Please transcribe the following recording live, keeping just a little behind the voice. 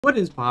What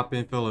is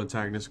poppin', fellow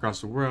antagonists across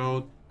the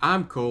world?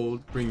 I'm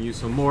Cold, bringing you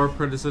some more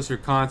Predecessor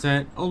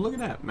content. Oh, look at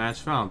that.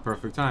 Match found.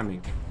 Perfect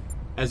timing.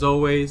 As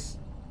always,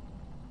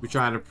 we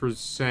try to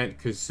present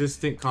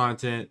consistent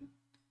content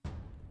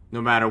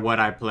no matter what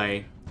I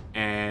play.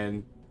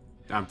 And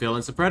I'm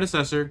feeling some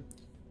Predecessor.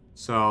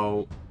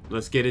 So,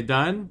 let's get it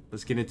done.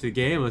 Let's get into the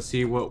game. Let's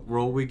see what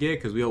role we get,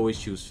 because we always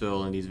choose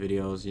Phil in these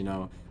videos, you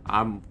know.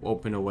 I'm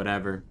open to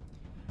whatever.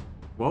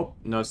 Well,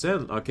 enough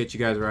said. I'll get you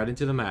guys right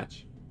into the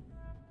match.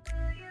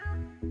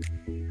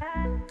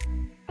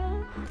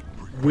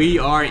 We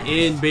are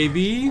in,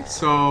 baby.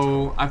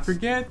 So I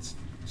forget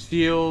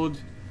shield,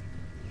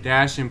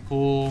 dash, and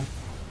pull.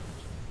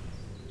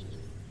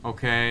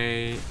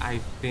 Okay, I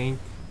think.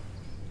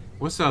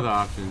 What's the other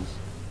options?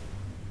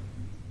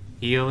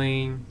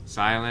 Healing,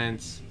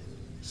 silence,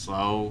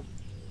 slow.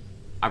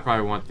 I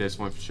probably want this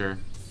one for sure.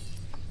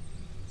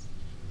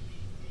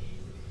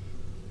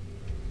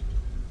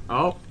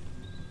 Oh,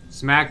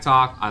 smack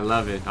talk. I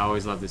love it. I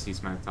always love to see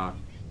smack talk.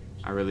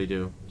 I really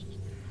do.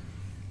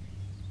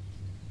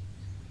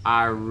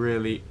 I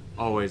really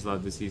always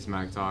love to see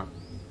smack talk.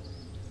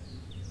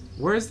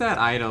 Where's that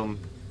item?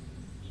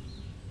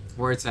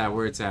 Where it's at?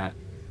 Where it's at?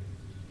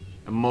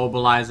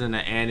 Immobilizing the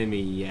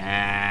enemy.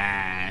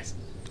 Yes.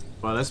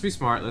 Well, let's be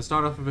smart. Let's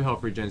start off with a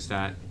health regen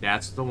stat.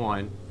 That's the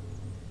one.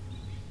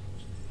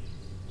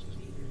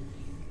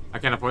 I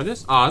can't afford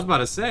this? Oh, I was about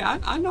to say.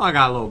 I know I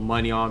got a little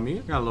money on me.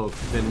 I got a little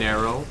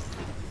dinero.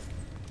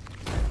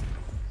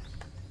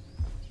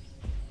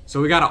 So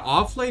we got an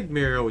off-lane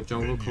mirror with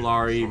Jungle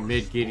Kalari,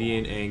 mid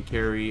Gideon, and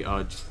carry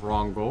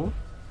Trongle.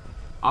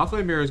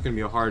 Off-lane mirror is going to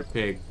be a hard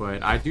pick,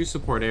 but I do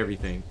support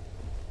everything.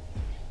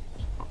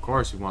 Of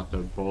course, we want the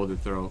boulder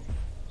throw.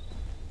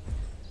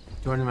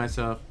 Turning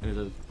myself into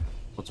the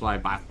multiply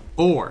by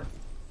 4.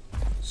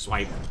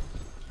 Swipe.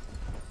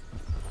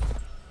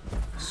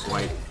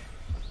 Swipe.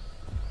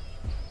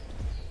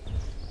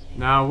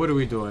 Now, what are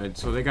we doing?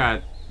 So they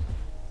got...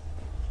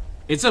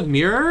 It's a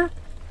mirror?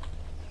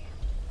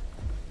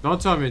 Don't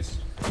tell me it's...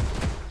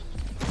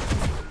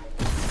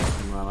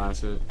 My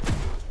last hit.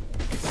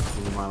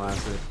 My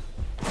last hit.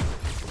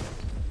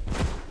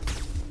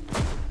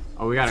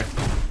 Oh, we gotta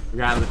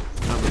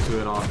number 2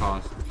 at all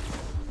costs.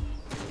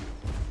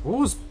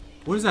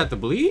 What is that, the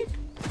bleed?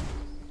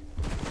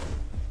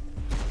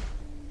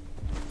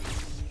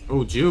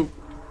 Oh, juke.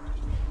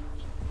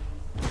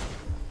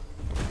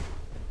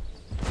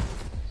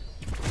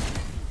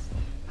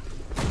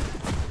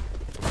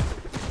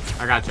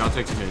 I got you, I'll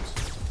take some hits.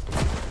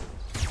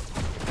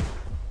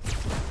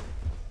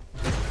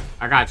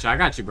 I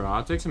got you, bro.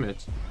 I'll take some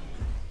hits.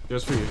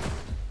 Just for you.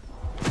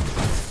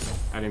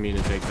 I didn't mean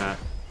to take that.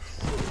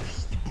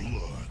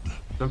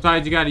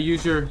 Sometimes you gotta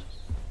use your...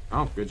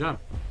 Oh, good job.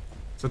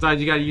 Sometimes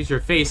you gotta use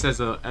your face as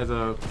a...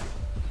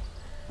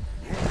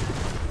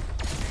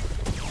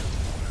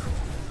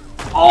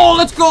 Oh,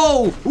 let's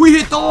go! We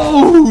hit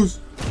those!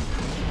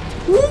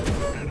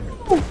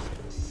 Woo!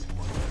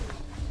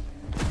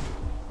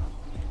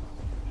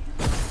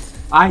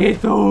 I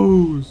hit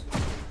those!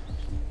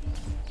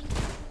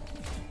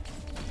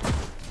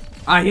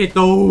 I hit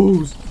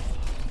those!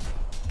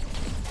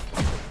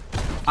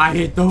 I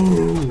hit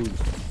those!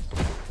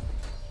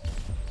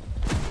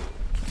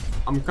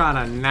 I'm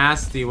kinda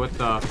nasty with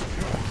the...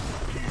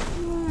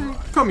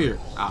 Come here.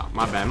 Ah,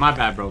 my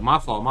bad, bro. My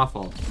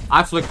fault.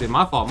 I flicked it.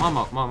 My fault. My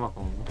fault.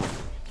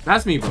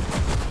 That's me, bro.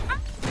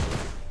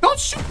 Don't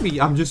shoot me!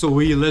 I'm just a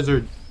wee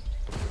lizard.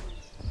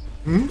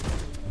 Hmm?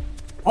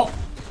 Oh!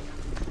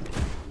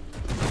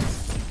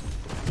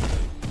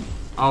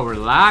 Oh,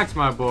 relax,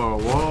 my boy.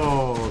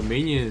 Whoa,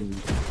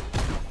 minions.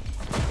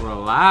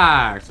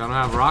 Relax. I don't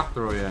have rock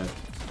throw yet.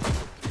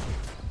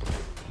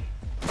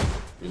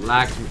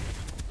 Relax.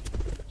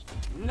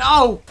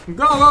 No!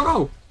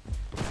 Go!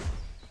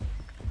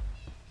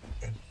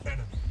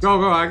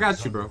 Go. I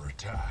got you, bro.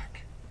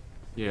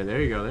 Yeah,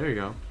 there you go. Let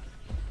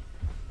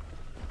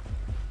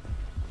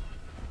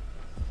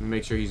me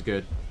make sure he's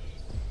good.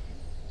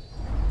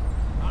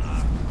 Oh,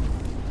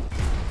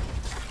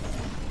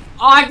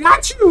 I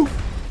got you!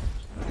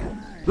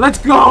 Let's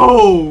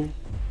go!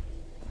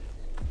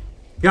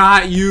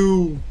 Got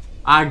you!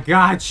 I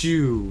got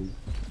you!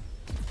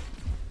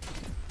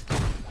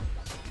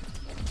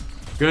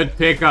 Good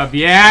pickup.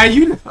 Yeah,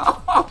 you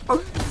know!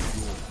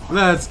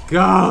 Let's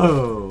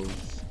go!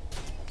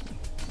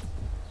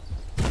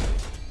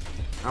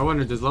 I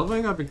wonder, does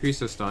leveling up increase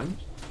the stun?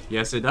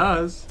 Yes, it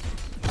does.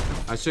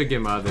 I should get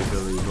my other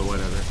ability, but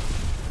whatever.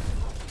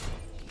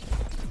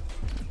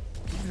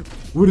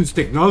 What is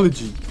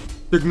technology?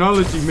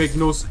 Technology make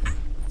no sense.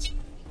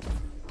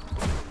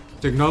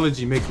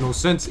 Technology makes no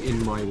sense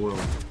in my world.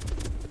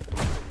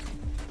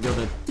 Yo,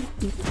 that...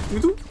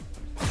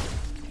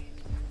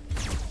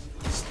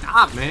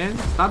 Stop, man.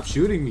 Stop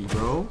shooting me,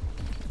 bro.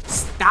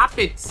 Stop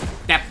it.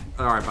 Step.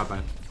 Alright,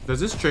 bye-bye. Does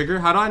this trigger?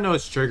 How do I know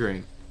it's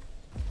triggering?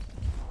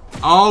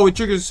 Oh, it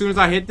triggers as soon as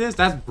I hit this?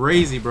 That's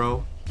brazy,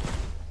 bro.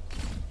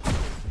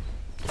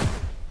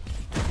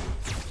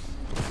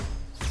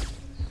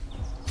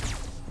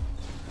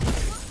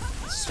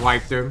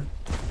 Swiped him.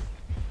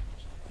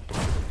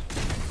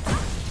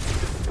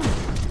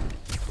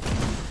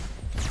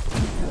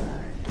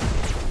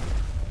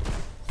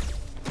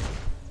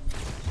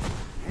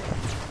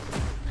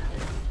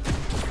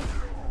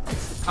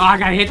 Oh, I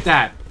gotta hit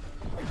that.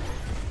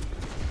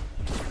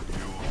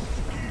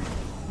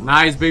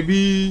 Nice,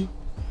 baby.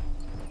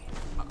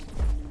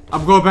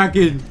 I'm going back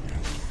in.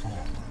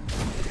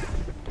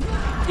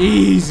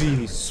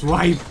 Easy.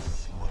 Swipe.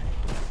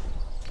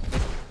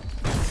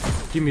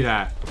 Give me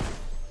that.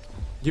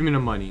 Give me the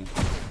money.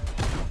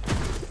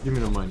 Give me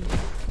the money.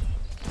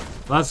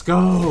 Let's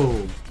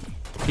go.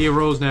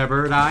 Heroes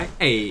never die.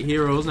 Hey,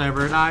 heroes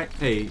never die.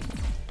 Hey.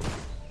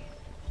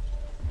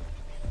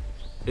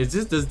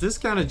 Does this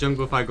kind of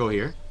jungle if I go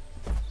here?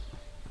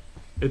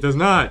 It does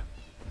not.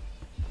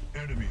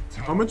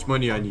 How much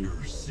money I need?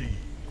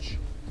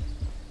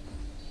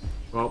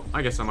 Well,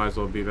 I guess I might as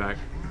well be back.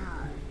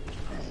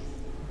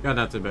 Got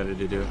nothing better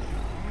to do.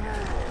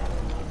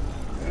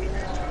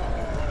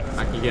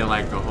 I can get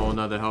like a whole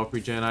nother health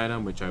regen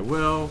item, which I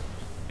will.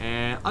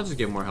 And I'll just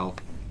get more health.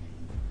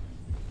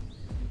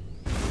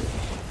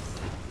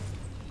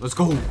 Let's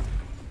go.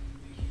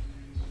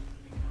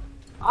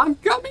 I'm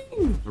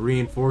coming.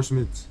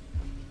 Reinforcements.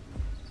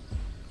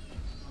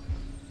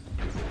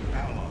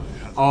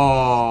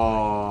 Oh.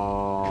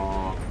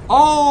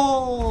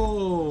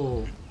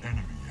 Oh.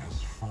 Enemy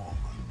has fallen.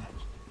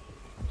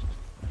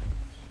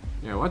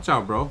 Yeah, watch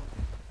out, bro.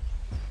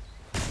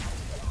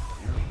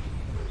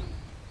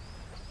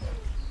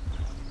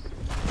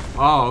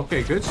 Oh,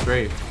 okay, good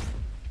strafe.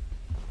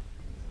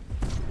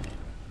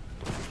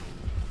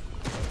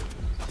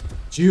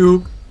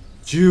 Juke.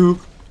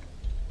 Juke.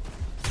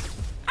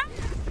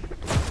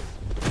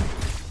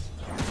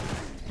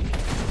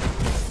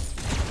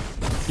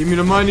 Give me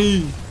the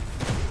money.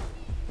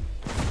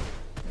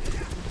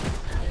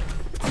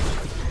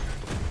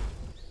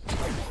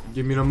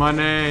 Give me the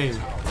money.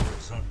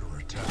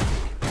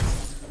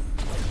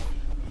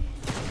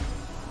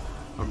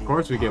 Of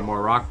course we get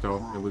more rock though,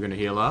 and we're gonna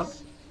heal up.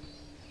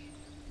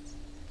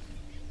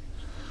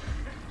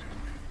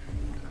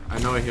 I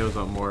know it heals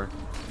up more.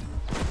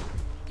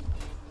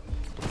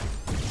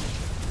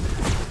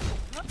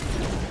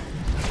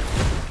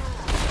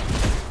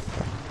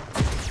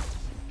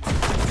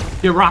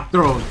 Get rock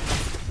thrown.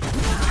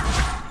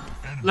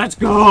 Let's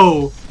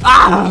go.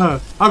 Ah!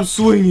 I'm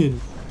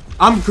swinging.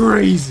 I'm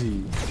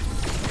crazy.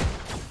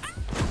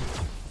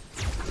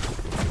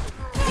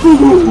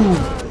 Ooh,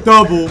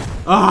 double.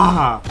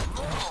 Ah!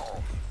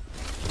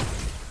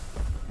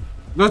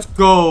 Let's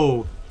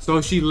go.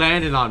 So she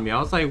landed on me. I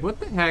was like, what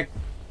the heck?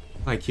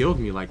 Like, killed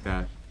me like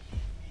that.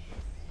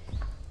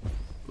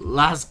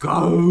 Let's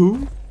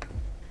go.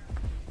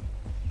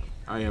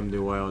 I am the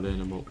wild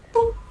animal.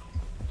 Boop.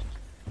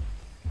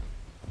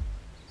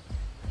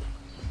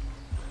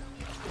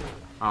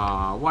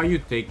 Why you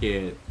take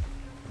it?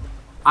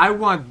 I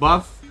want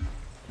buff.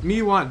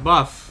 Me want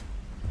buff.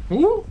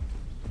 Who?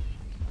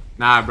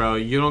 Nah, bro.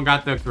 You don't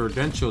got the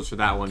credentials for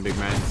that one, big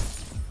man.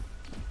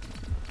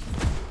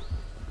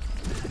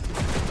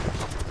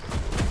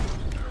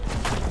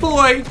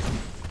 Boy.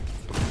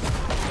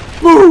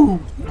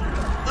 Boom.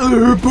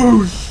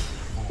 Boosh.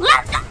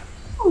 Let's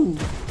go.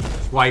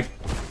 Swipe.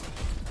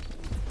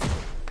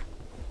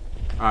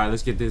 Alright,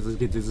 let's get this. Let's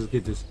get this. Let's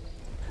get this.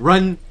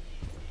 Run.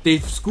 The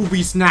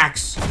Scooby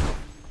snacks.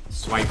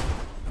 Swipe.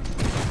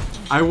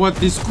 I want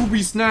the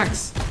Scooby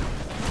snacks.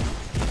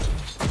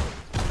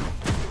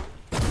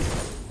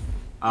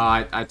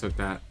 I took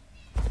that.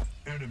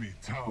 Enemy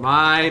tower.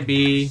 My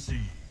B.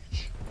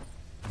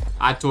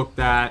 I took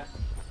that.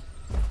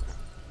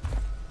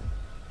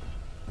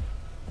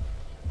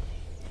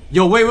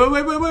 Yo, wait. Let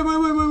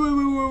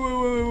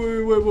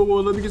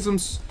me get some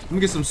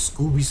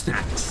Scooby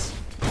snacks.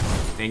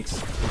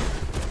 Thanks.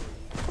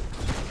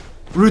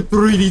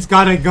 Retreat, he's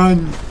got a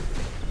gun.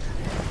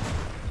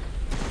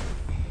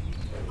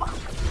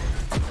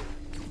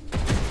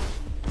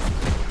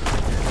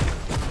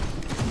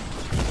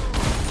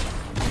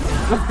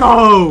 Let's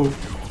go.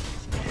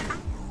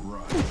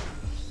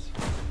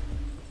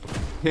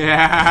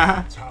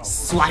 Yeah.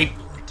 Swipe.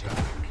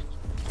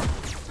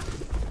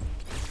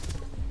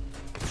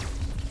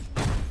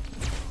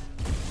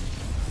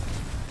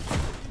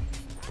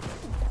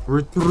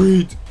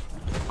 Retreat.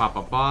 Pop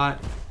a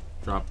bot.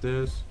 Drop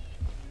this.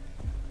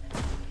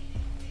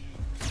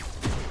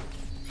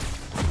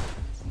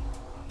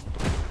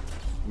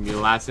 Give me the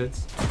last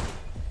hits.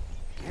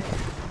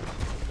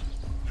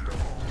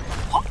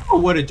 Oh,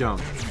 what a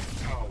jump.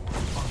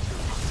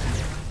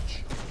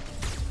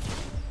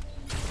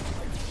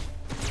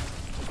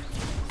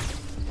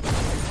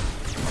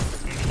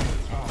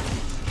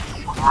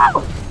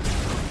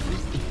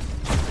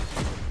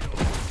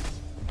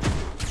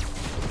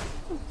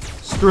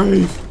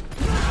 Strafe.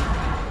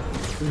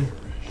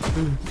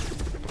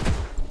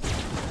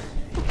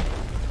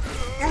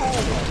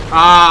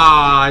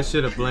 Ah, I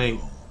should have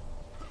blinked.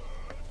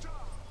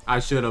 I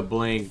should have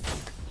blinked.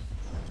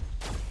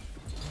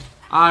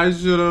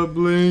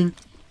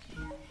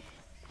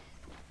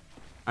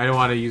 I didn't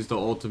want to use the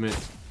ultimate.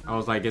 I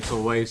was like, it's a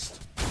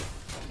waste.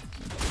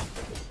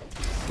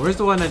 Where's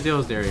the one that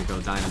deals? There you go,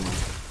 dynamo.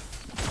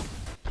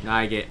 Now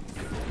I get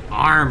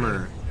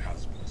armor.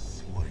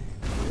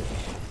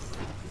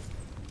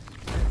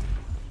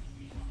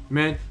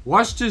 Man,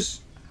 watch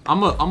this.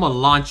 I'ma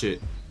launch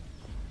it.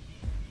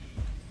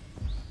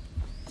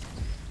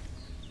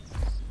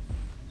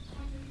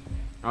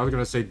 I was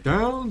gonna say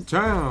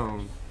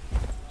downtown.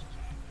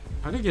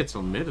 How'd he get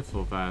so mid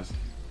so fast?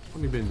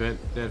 Only been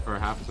dead for a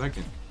half a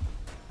second.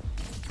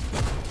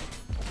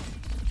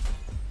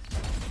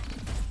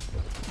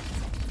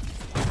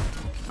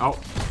 Oh,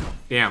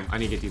 damn! I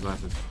need to get these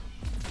lenses.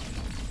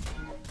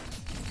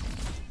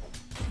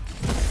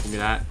 Give me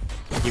that.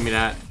 Give me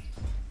that.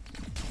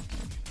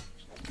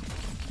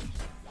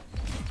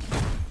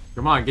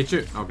 Come on, get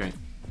your. Okay.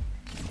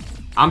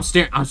 I'm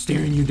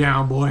staring you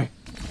down, boy.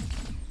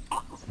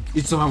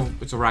 It's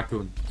a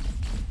raccoon.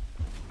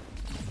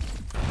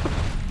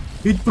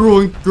 He's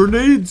throwing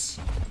grenades.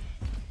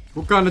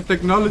 What kind of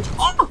technology?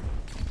 Oh!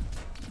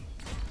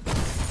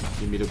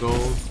 Give me the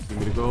gold. Give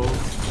me the gold.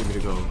 Give me the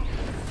gold.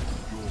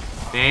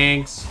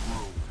 Thanks.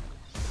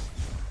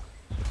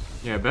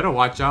 Yeah, better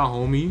watch out,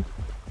 homie.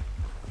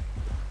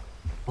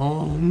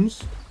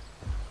 Holmes.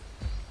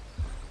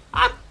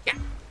 Ah, yeah.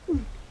 Let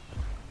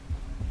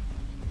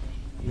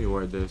me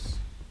word this.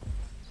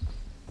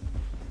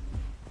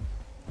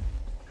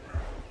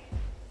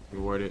 Let me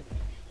word it.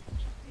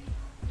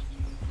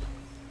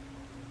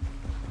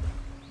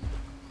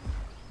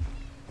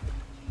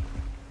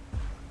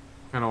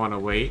 Kinda wanna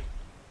wait.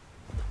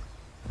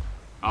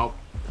 Oh,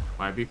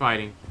 might be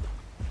fighting.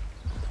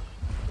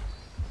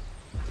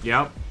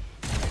 Yep.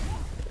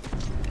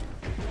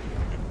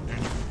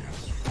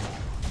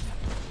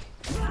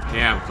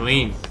 Damn,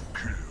 clean.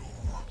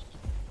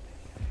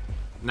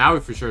 Now we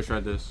for sure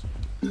shred this.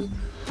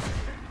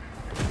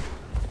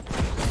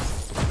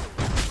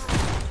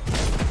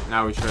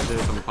 Now we shred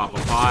this. I'm gonna pop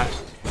a pot.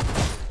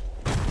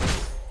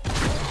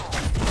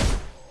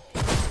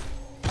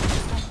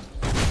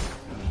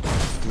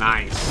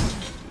 Nice.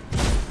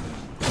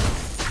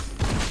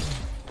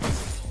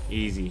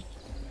 Easy.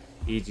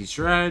 Easy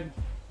shred.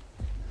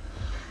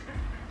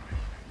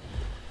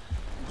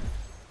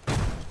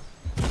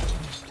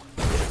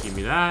 Give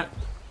me that.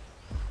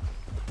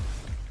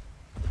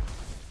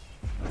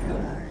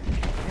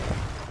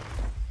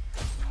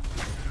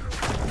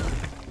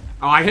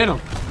 Oh, I hit him.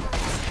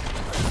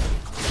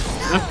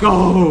 Let's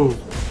go.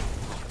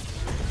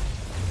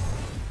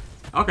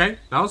 Okay,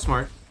 that was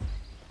smart.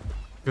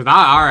 Cause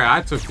alright,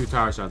 I took 2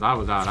 tower shots. I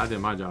was out. I did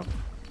my job.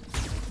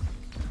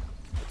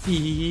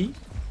 Hee.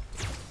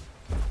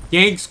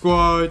 Gang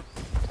squad.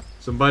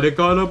 Somebody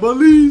call the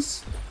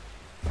police.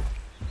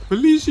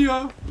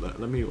 Felicia. Let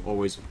me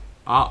always.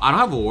 I don't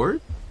have a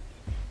word.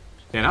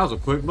 Damn, that was a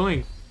quick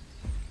blink.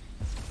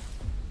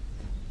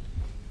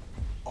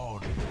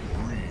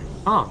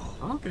 Huh.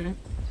 Okay.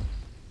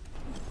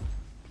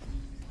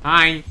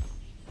 Hi.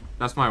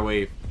 That's my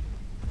wave.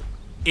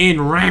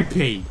 In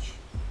Rampage.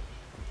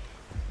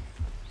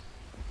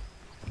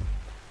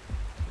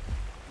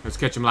 Let's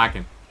catch him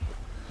lacking.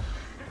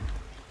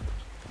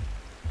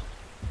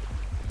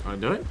 Wanna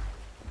do it?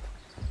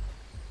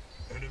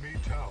 Enemy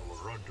tower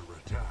under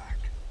attack.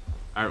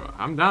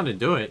 I'm down to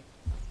do it.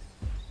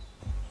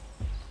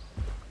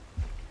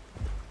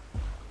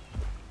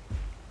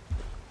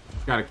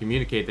 Just gotta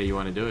communicate that you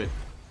want to do it.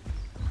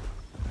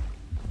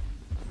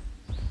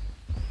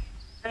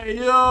 Hey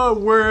yo,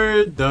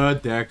 where the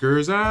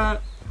Deckers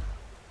at?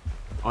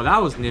 Oh,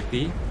 that was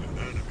nifty.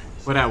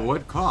 But at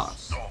what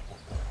cost?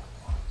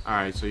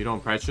 Alright, so you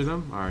don't pressure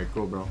them? Alright,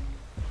 cool, bro.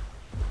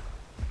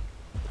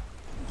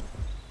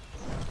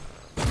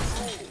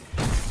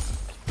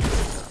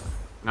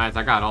 Nice,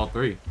 I got all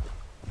 3.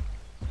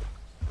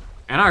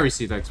 And I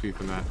received XP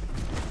from that.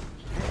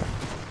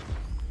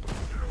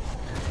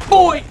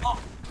 Boy! Oh.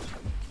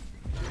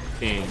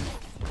 Dang.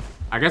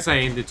 I guess I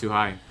aimed it too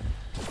high.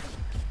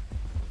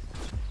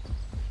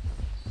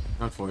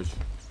 Unfortunate.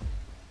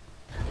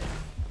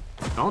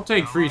 Don't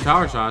take free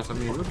tower shots. I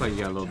mean, it looks like you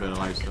got a little bit of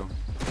life still.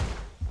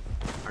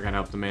 I gotta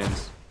help the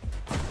mans.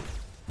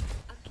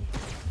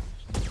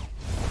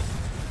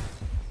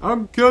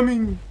 I'm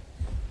coming.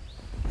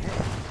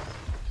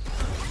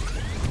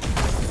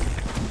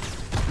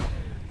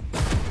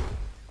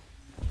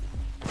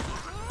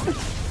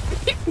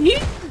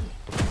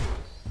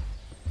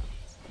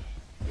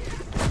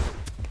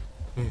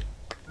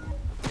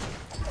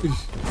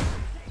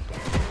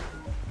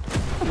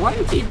 Why do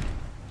you keep...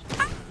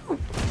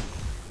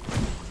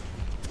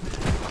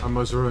 I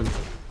must run.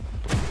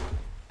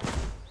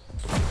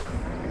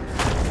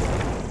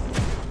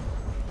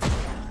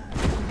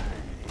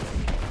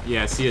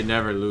 Yeah, see it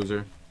never,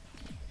 loser.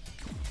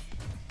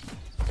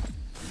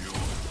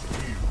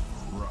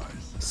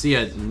 See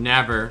it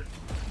never.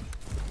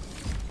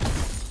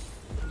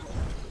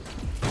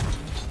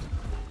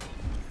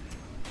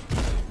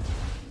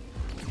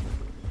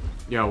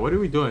 Yo, what are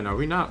we doing? Are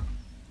we not...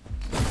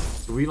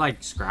 Do we,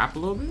 like, scrap a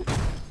little bit?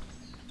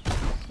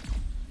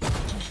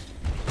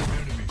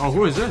 Oh,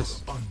 who is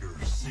this? Oh,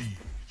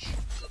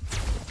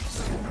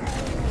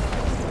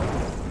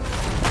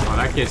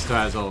 that kid still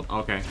has ult.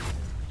 Okay.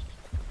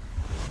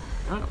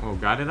 Oh,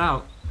 got it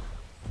out.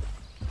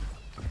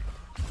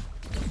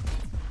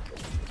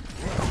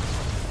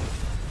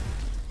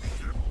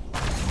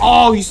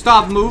 Oh, he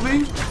stopped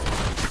moving?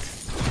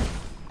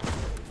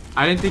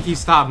 I didn't think he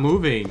stopped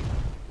moving.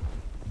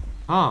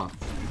 Huh.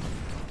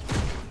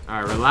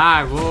 Alright,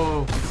 relax.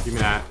 Whoa. Give me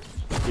that.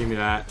 Give me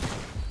that.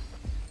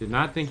 Did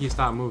not think he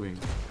stopped moving.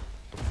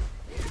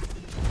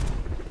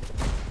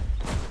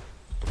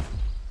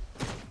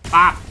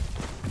 Ah!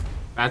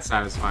 That's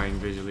satisfying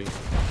visually.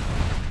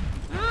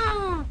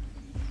 Ah.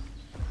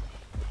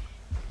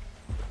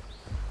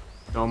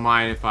 Don't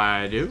mind if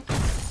I do.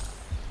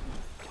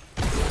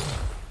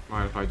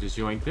 Mind if I just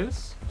yoink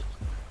this?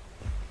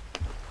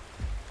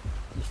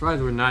 I'm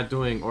surprised we're not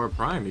doing Orb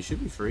Prime. It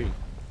should be free.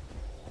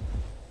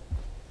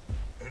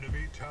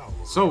 Enemy tower.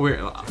 So weird.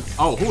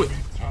 Oh, who? Enemy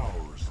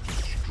towers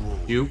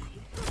destroyed. You.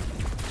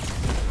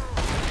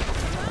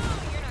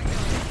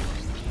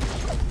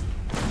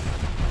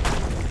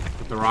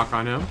 Put the rock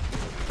on him.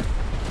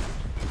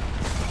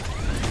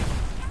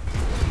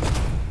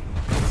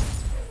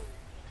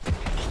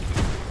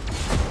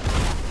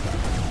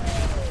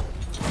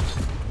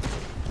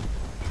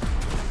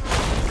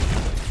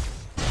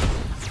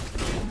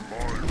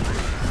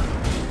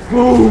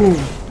 Boom!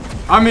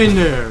 I'm in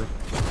there.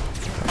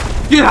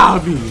 Get out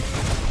of me!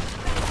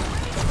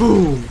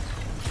 Boom!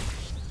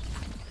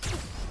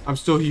 I'm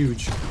still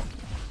huge.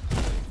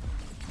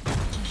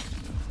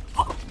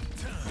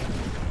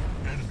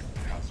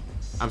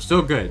 I'm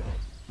still good.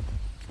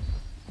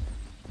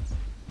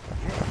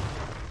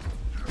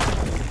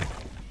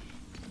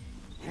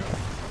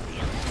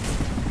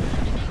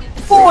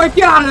 Boy,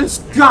 get out of the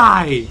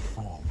sky!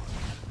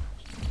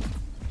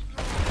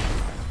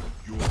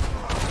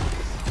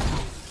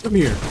 Come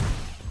here.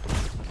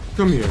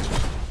 Come here.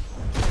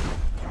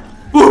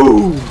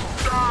 Boom!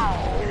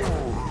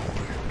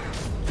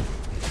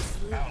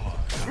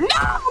 No!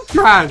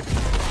 God!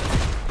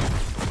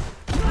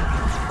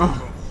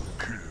 Oh.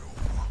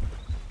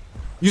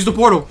 Use the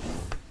portal.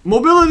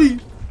 Mobility!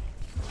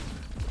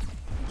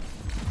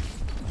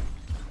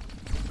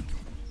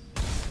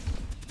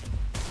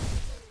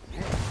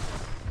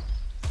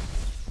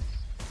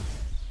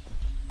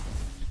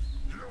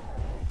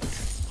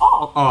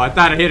 Oh, I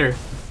thought I hit her.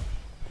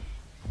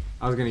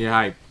 I was gonna get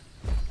hyped.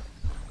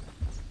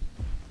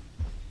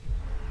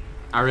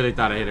 I really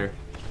thought I hit her.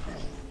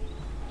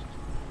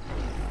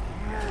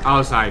 I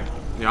was hyped.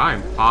 Yeah, I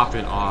am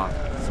popping off.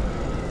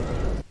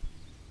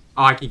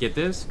 Oh, I can get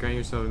this? Grant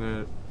yourself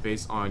a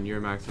based on your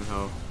maximum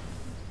health.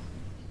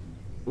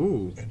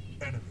 Ooh. An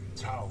enemy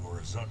tower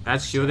is under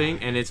That's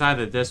shielding, and it's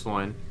either this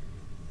one.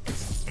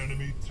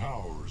 enemy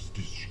towers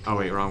destroyed. Oh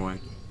wait, wrong one.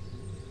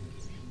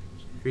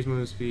 Increase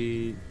movement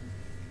speed.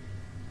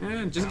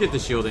 And just get the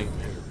shielding.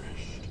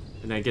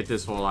 And then get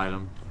this whole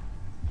item.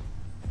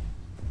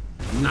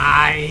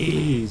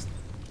 Nice!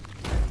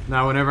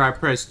 Now whenever I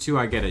press 2,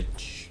 I get a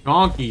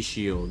chonky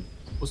shield.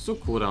 What's the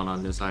cooldown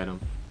on this item?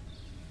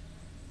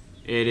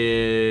 It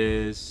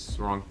is...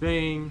 wrong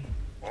thing.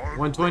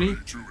 120?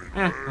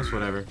 That's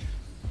whatever.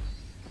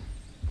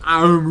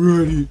 I'm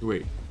ready.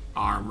 Wait.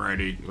 I'm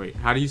ready. Wait,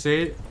 how do you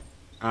say it?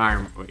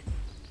 Wait.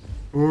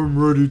 I'm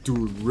ready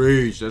to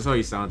rage. That's how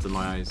he sounds in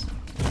my eyes.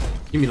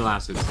 Give me the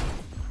lasses.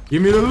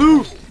 Give me the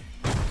loot!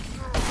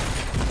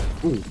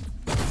 Ooh.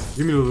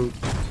 Give me the loot.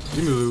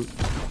 Give me the loot.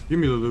 Give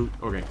me the loot.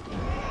 Okay.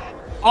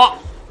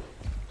 Oh!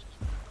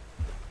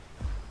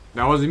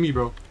 That wasn't me,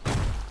 bro.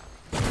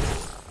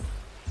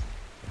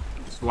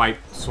 Swipe.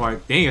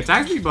 Swipe. Dang,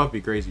 attack speed buff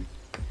be crazy.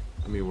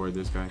 Let me word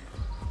this guy.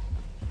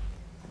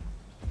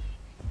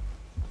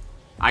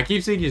 I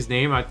keep saying his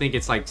name. I think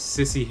it's like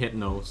Sissy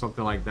Hypno.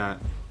 Something like that.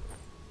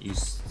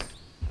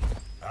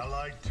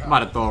 I'm about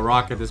to throw a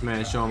rock at this man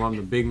and show him I'm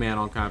the big man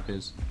on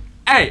campus.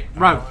 Hey,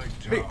 bro.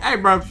 Hey,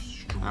 bro.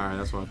 Alright,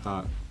 that's what I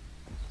thought.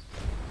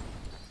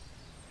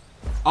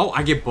 Oh,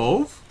 I get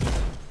both?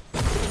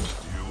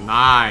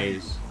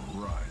 Nice.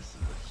 I'm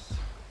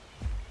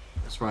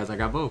surprised I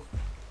got both.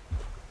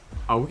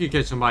 Oh, we could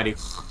catch somebody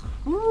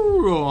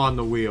on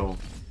the wheel.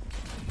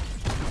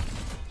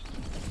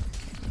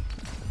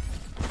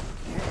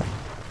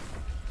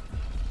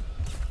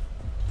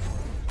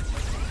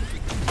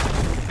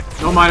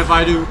 Don't mind if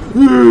I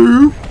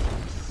do.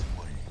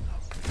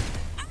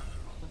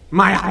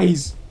 My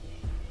eyes.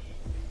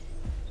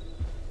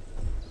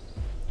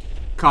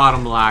 Caught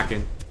him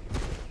lacking.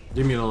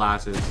 Give me the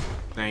lasses.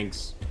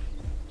 Thanks.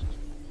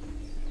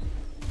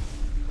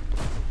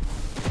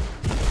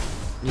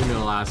 Give me the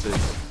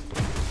lasses.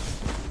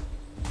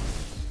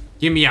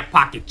 Give me a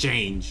pocket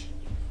change.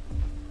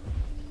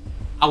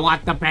 I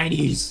want the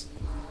pennies.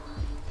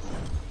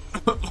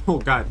 Oh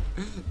god.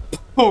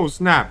 Oh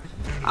snap.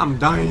 I'm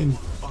dying.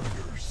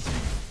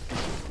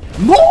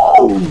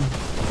 Move!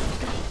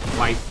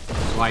 Swipe,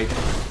 swipe,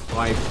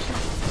 swipe,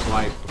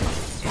 swipe,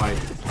 swipe.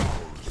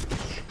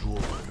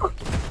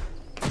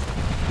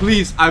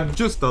 Please, I'm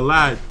just a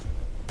lad.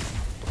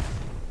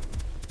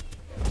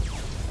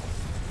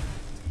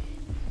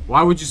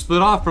 Why would you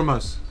split off from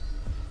us?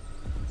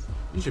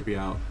 You should be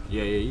out.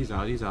 Yeah, he's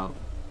out, he's out.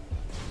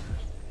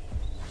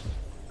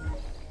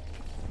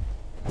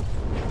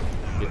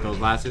 Get those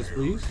lasses,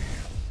 please.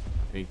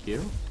 Thank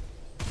you.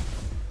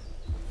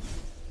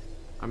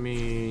 I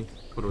mean,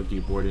 Put a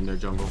deep ward in their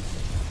jungle.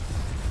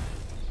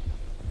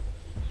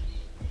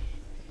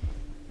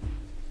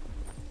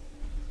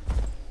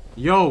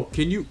 Yo,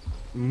 can you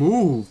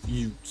move,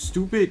 you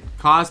stupid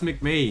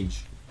cosmic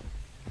mage?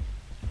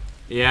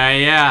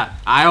 Yeah,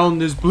 I own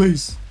this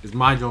place. It's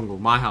my jungle,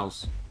 my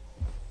house.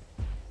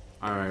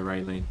 Alright,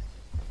 right lane.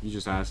 You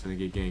just asking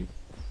to get ganked.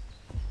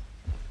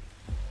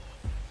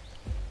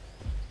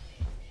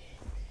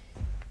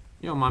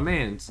 Yo, my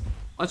mans.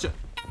 Let's just...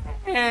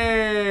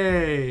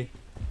 Hey!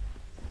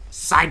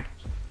 Psych!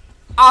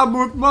 I'm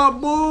with my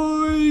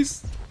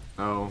boys!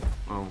 Oh,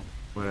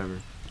 whatever.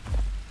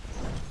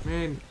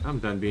 Man, I'm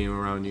done being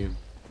around you.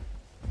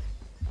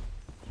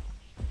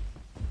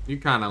 You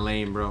kinda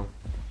lame, bro.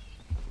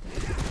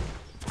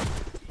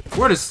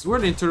 What is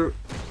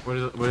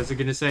it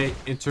gonna say?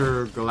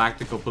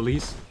 Intergalactical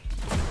police?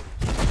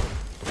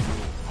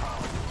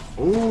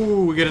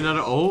 Ooh, we get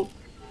another ult.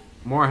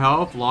 More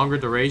health, longer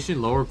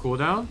duration, lower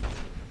cooldown.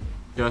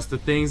 Just the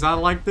things I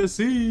like to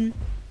see.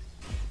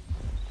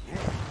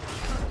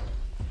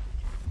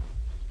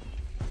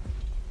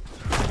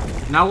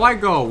 Now why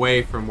go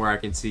away from where I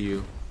can see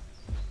you?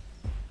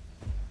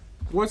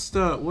 What's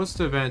the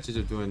advantage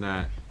of doing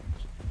that?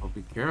 Oh,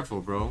 be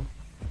careful, bro.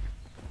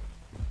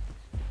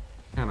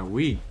 Kinda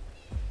weak.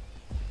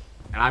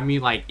 And I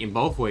mean like in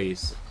both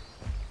ways.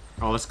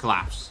 Oh, let's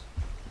collapse.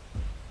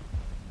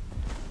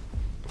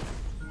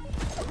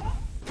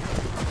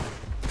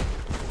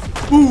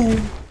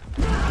 Boom!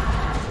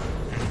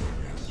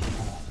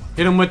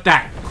 Hit him with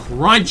that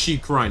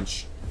crunchy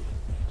crunch.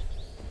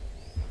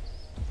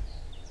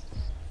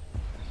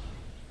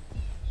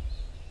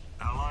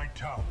 Allied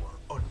tower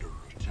under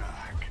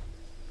attack.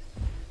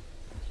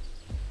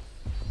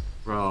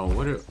 Bro,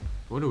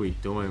 what are we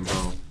doing,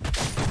 bro?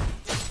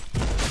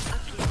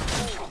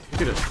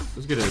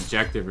 Let's get an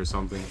objective or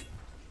something.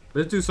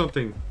 Let's do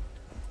something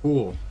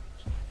cool.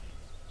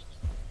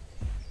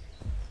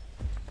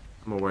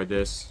 I'm gonna wear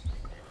this.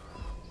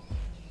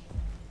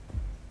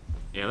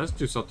 Yeah, let's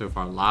do something with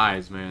our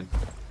lives, man.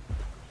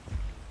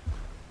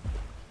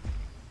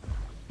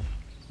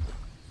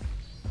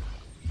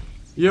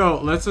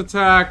 Yo, let's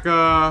attack,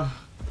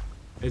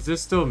 is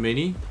this still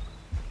mini?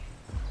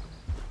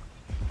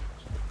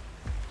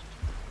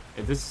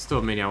 If this is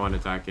still mini, I want to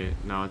attack it.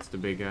 No, it's the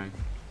big guy.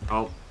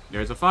 Oh,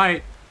 there's a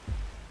fight.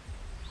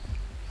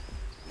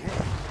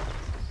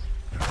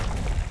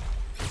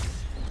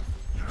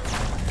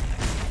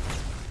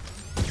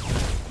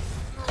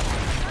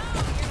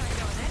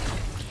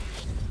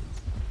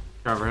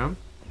 Cover him.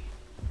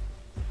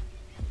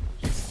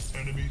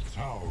 Enemy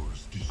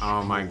towers destroyed.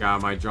 Oh my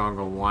god, my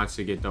jungle wants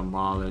to get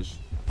demolished.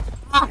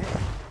 Ah!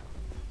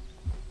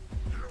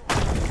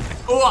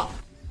 Oh!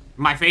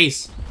 My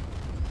face!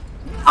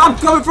 I'm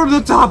coming from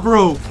the top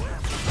rope!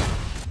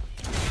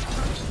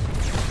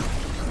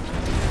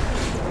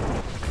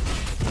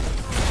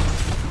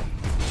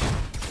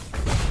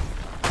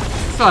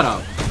 Shut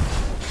up.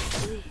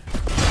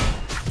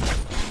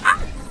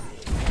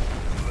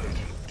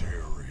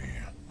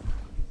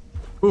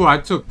 Ooh, I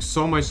took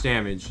so much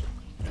damage.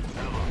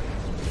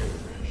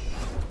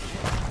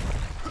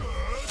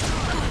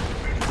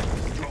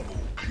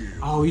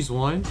 Oh, he's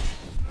won?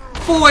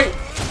 Boy!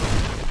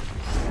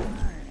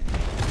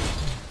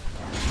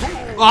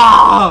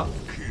 Ah!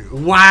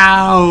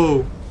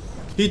 Wow!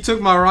 He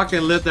took my rocket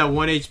and lived at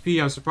 1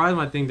 HP. I'm surprised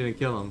my thing didn't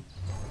kill him.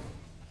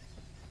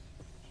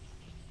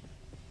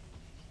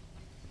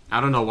 I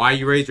don't know why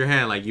you raised your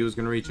hand like you was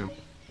gonna reach him.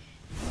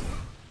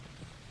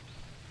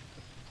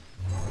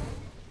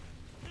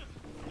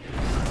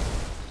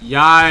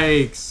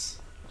 Yikes.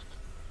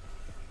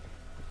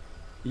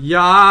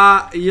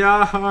 Yikes.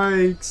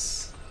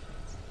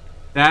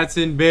 That's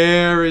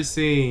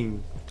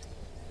embarrassing.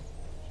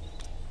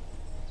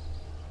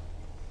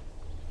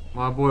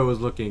 My boy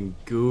was looking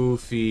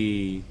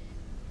goofy.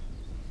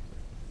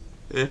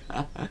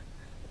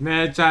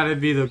 Man trying to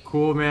be the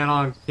cool man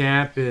on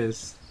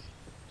campus.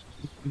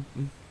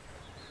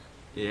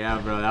 Yeah,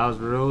 bro, that was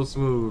real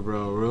smooth,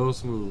 bro. Real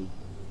smooth.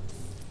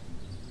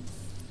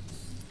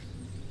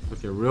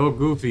 Looking real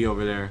goofy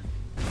over there.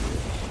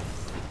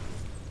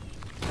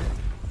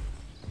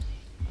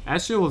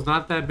 That shit was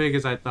not that big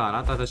as I thought.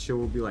 I thought that shit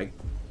would be like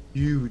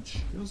huge.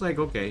 It was like,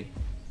 okay.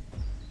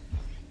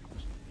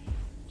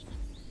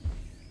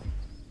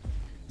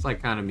 It's like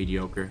kind of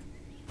mediocre.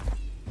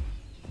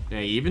 Yeah,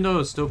 even though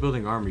it's still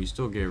building armor, you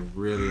still get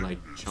really like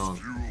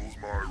chunked.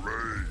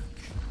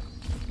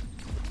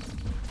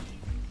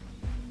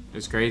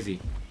 It's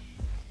crazy.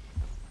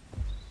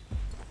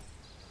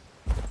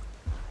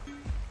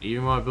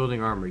 Even while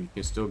building armor, you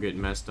can still get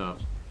messed up.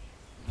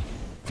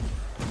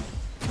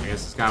 I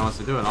guess this guy wants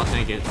to do it. I'll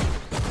take it.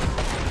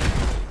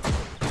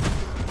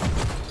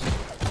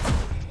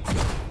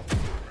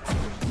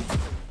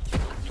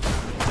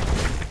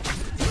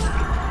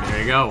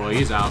 There you go. Well,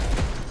 he's out.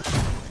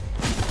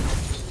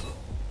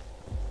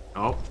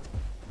 Oh.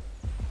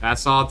 That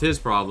solved his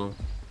problem.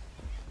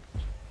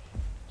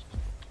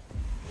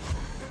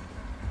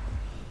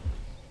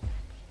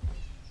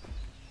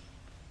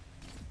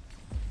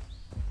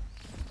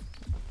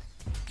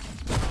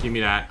 Give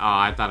me that. Oh,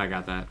 I thought I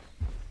got that.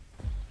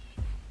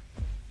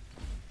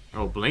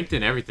 Oh, blinked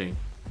and everything.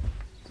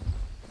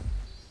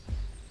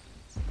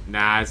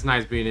 Nah, it's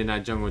nice being in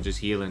that jungle just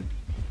healing.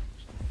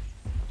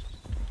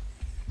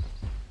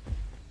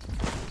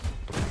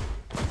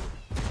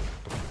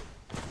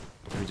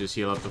 Let me just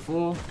heal up the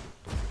full.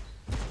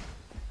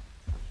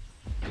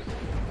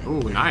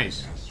 Ooh,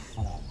 nice.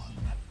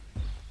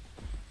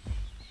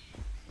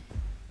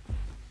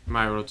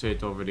 Might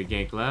rotate over to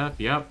gank left.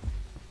 Yep.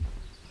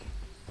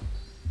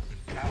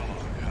 An ally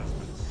has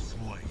been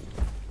slain.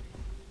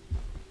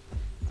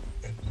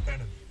 An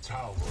enemy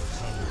tower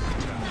is under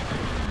attack.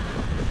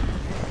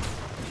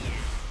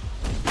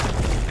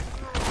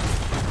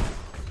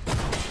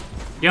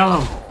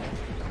 Kill him.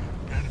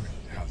 Enemy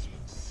has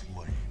been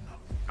slain.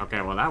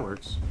 Okay, well that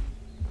works.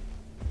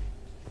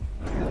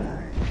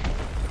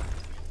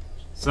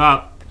 What's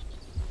up?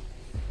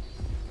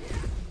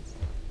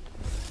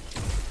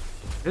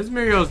 This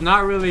Mirio's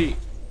not really,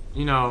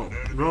 you know,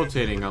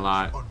 rotating a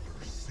lot. Under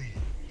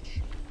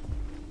siege.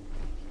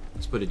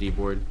 Let's put a D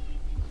board.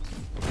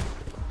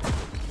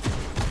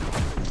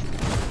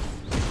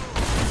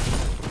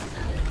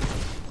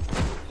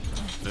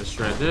 Let's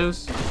shred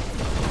this.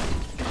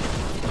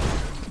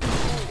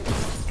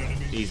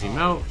 Enemy Easy towers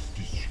melt.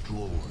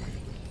 destroyed.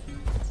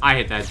 I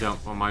hit that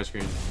jump on my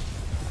screen.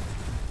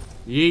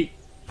 Yeet.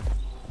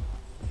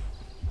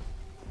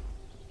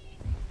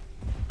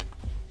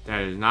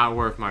 That is not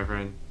worth, my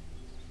friend.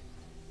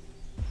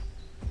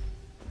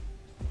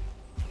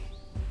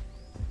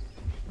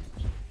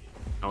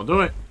 Don't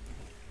do it.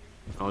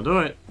 Don't do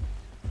it.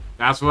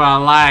 That's what I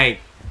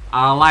like.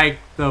 I like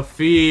the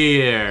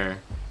fear.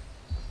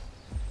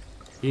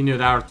 He knew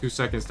that our 2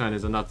 second stun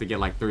is enough to get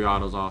like 3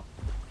 autos off.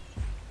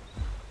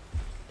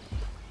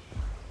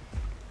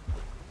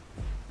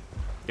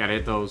 Gotta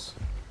hit those.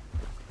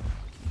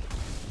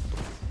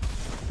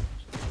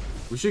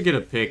 We should get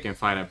a pick and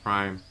fight at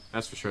Prime.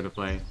 That's for sure to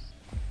play.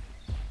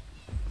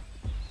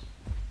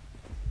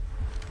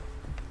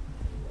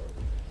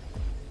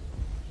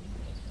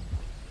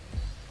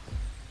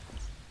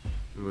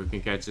 We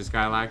can catch this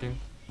guy lacking.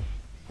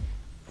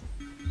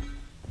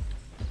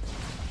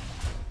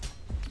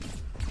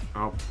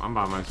 Oh, I'm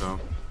by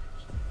myself.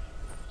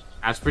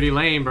 That's pretty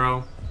lame,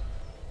 bro.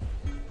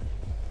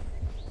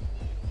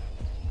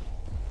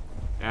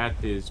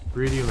 That is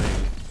pretty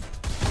lame.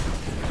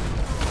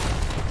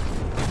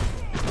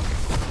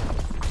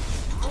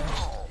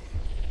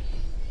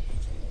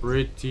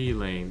 Pretty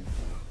lame.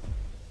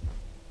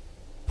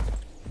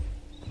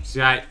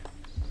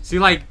 See,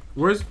 like,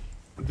 where's...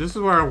 This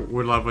is where I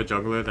would love a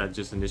jungler that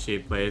just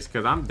initiate plays,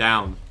 because I'm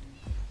down.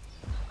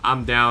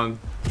 I'm down.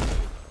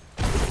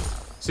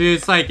 See,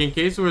 it's like, in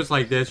case where it's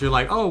like this, you're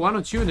like, oh, why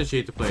don't you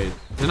initiate the plays?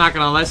 They're not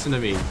gonna listen to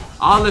me.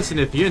 I'll listen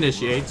if he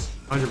initiates,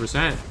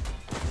 100%.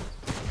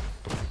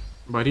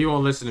 But he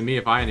won't listen to me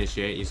if I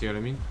initiate, you see what I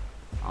mean?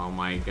 Oh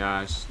my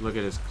gosh, look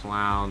at this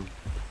clown.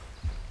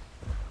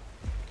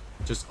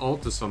 Just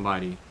ult to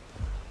somebody.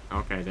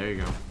 Okay, there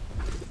you go.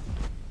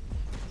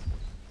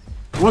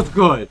 What's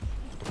good?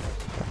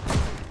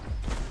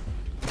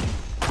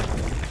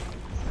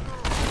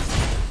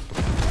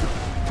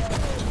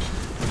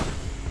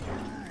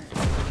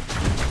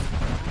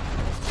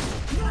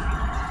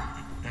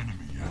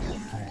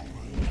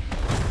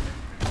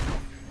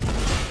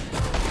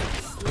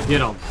 Get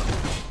him.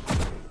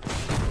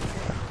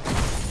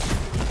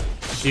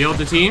 Shield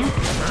the team.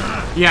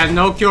 He has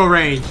no kill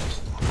range.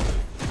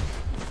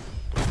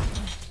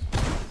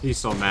 He's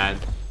so mad.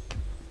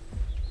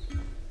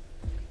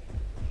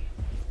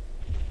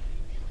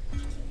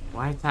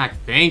 Why attack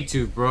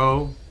Fangtooth,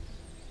 bro?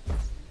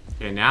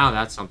 Okay, now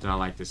that's something I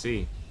like to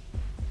see.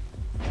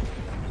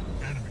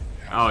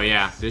 Oh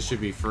yeah, this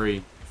should be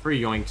free.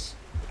 Free yoinks.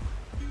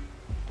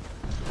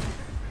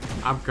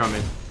 I'm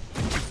coming.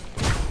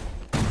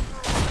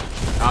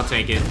 I'll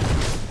take it.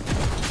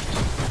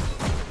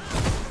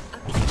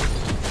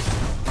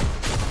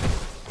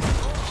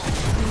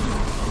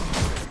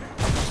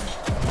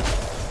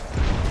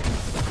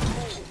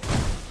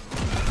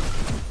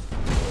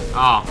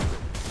 Oh.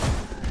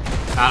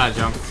 Thought I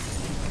jumped.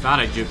 Thought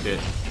I juked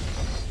it.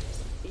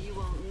 You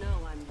won't know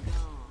I'm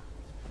gone.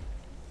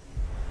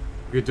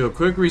 We could do a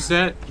quick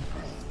reset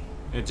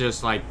and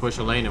just like push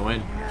a lane and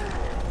win.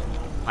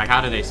 Like,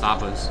 how do they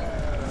stop us?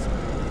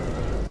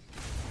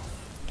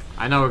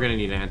 I know we're gonna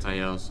need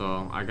anti-heal,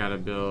 so I gotta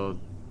build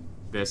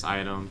this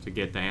item to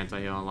get the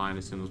anti-heal online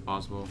as soon as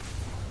possible.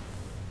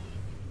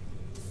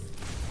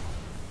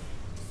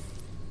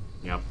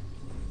 Yep.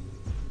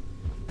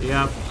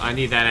 Yep, I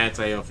need that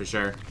anti-heal for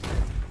sure.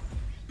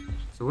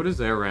 So what is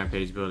their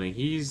Rampage building?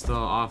 He's the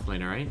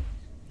offlaner, right?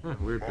 Huh,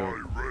 weird build.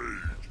 My rage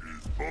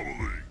is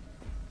bubbling.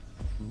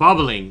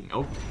 Bubbling.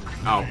 Oh.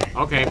 Oh,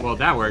 okay, well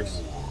that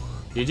works.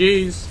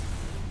 GG's.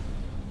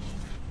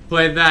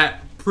 Played that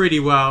pretty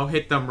well.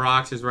 Hit them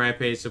rocks as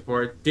Rampage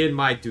support. Did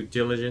my due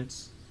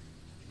diligence.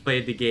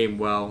 Played the game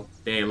well.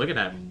 Dang, look at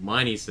that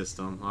money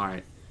system.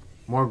 Alright.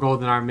 More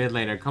gold than our mid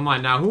laner. Come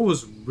on now. Who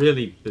was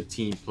really the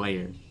team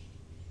player?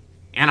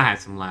 And I had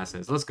some last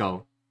hits. Let's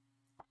go.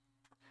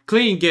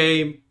 Clean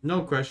game,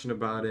 no question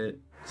about it.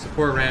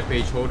 Support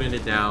Rampage, holding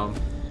it down.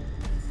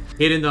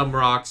 Hitting them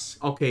rocks.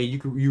 Okay,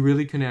 you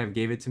really couldn't have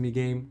gave it to me,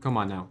 game. Come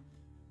on now.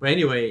 But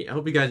anyway, I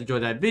hope you guys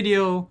enjoyed that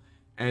video.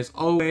 As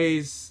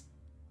always,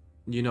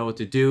 you know what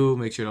to do.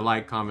 Make sure to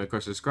like, comment, of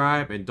course,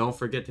 subscribe. And don't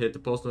forget to hit the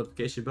post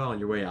notification bell on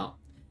your way out.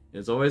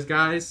 As always,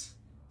 guys,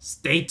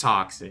 stay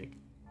toxic.